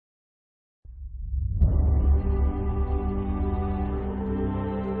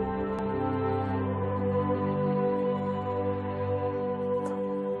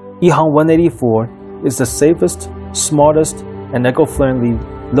Ehang 184 is the safest, smartest, and eco-friendly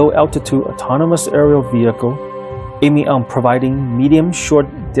low-altitude autonomous aerial vehicle aiming on providing medium-short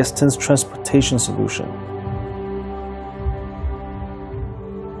distance transportation solution.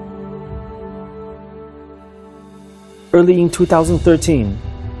 Early in 2013,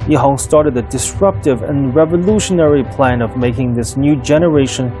 Ehang started a disruptive and revolutionary plan of making this new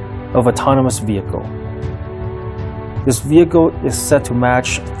generation of autonomous vehicle. This vehicle is set to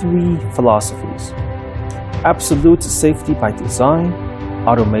match three philosophies: absolute safety by design,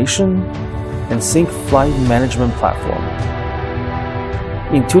 automation, and sync flight management platform.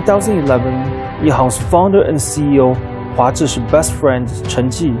 In 2011, Ehang's founder and CEO Hua Zhi's best friend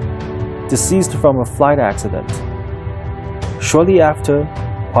Chen Ji deceased from a flight accident. Shortly after,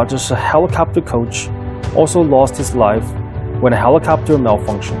 Hua Zhi's helicopter coach also lost his life when a helicopter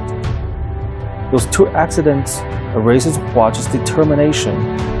malfunctioned. Those two accidents erases Hua Zhi's determination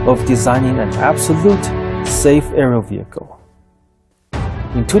of designing an absolute safe aerial vehicle.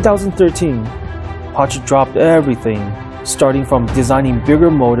 In 2013, Hua Zhi dropped everything, starting from designing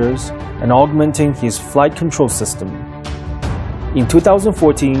bigger motors and augmenting his flight control system. In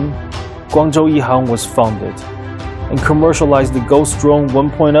 2014, Guangzhou Ehang was founded and commercialized the Ghost Drone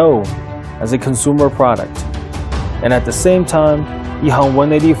 1.0 as a consumer product. And at the same time, Ehang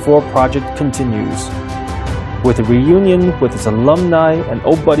 184 project continues. With a reunion with its alumni and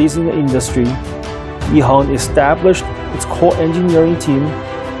old buddies in the industry, Ehang established its core engineering team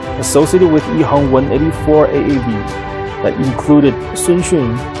associated with Ehang 184 AAV that included Sun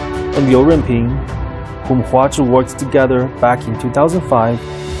Xun and Liu Renping, whom Hua Zhi worked together back in 2005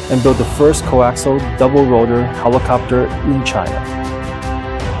 and built the first coaxial double-rotor helicopter in China.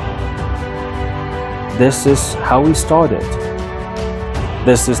 This is how we started.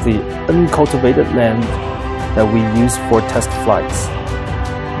 This is the uncultivated land that we use for test flights.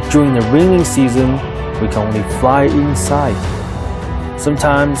 During the raining season, we can only fly inside.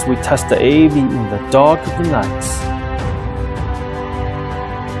 Sometimes we test the AAV in the dark of the nights.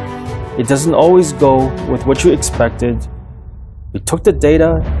 It doesn't always go with what you expected. We took the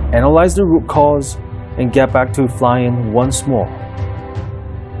data, analyzed the root cause, and get back to flying once more.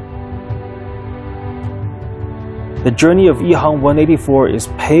 The journey of Ehang 184 is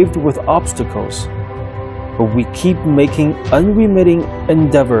paved with obstacles, but we keep making unremitting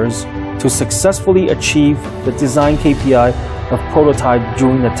endeavors to successfully achieve the design KPI of prototype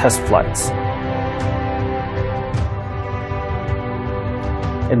during the test flights.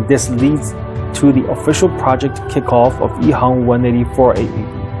 And this leads to the official project kickoff of Ehang 184 AAV.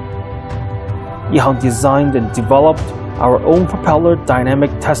 Ehang designed and developed our own propeller dynamic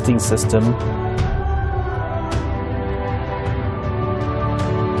testing system.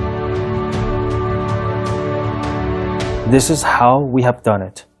 This is how we have done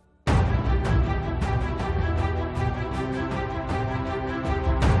it.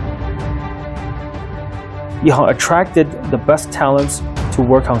 Ehang attracted the best talents to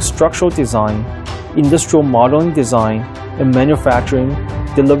work on structural design, industrial modeling design, and manufacturing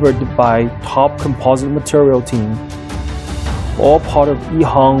delivered by top composite material team. All part of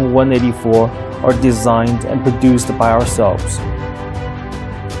Ehang 184 are designed and produced by ourselves.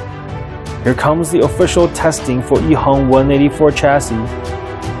 Here comes the official testing for Ehang 184 chassis,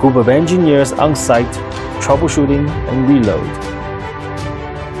 group of engineers on site, troubleshooting and reload.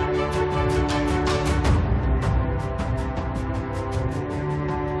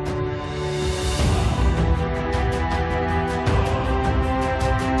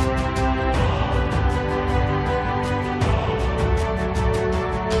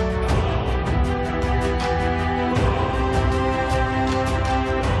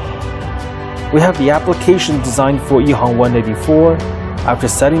 We have the application designed for Ehang 184. After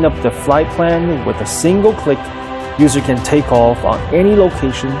setting up the flight plan with a single click, user can take off on any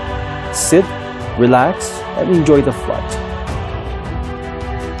location, sit, relax, and enjoy the flight.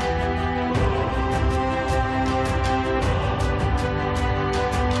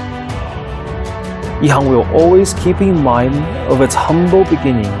 Ehang will always keep in mind of its humble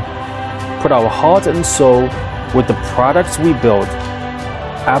beginning, put our heart and soul with the products we build.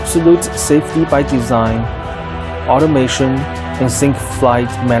 Absolute safety by design, automation, and sync flight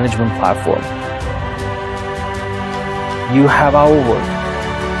management platform. You have our word.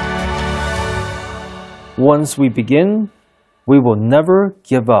 Once we begin, we will never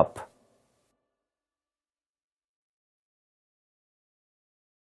give up.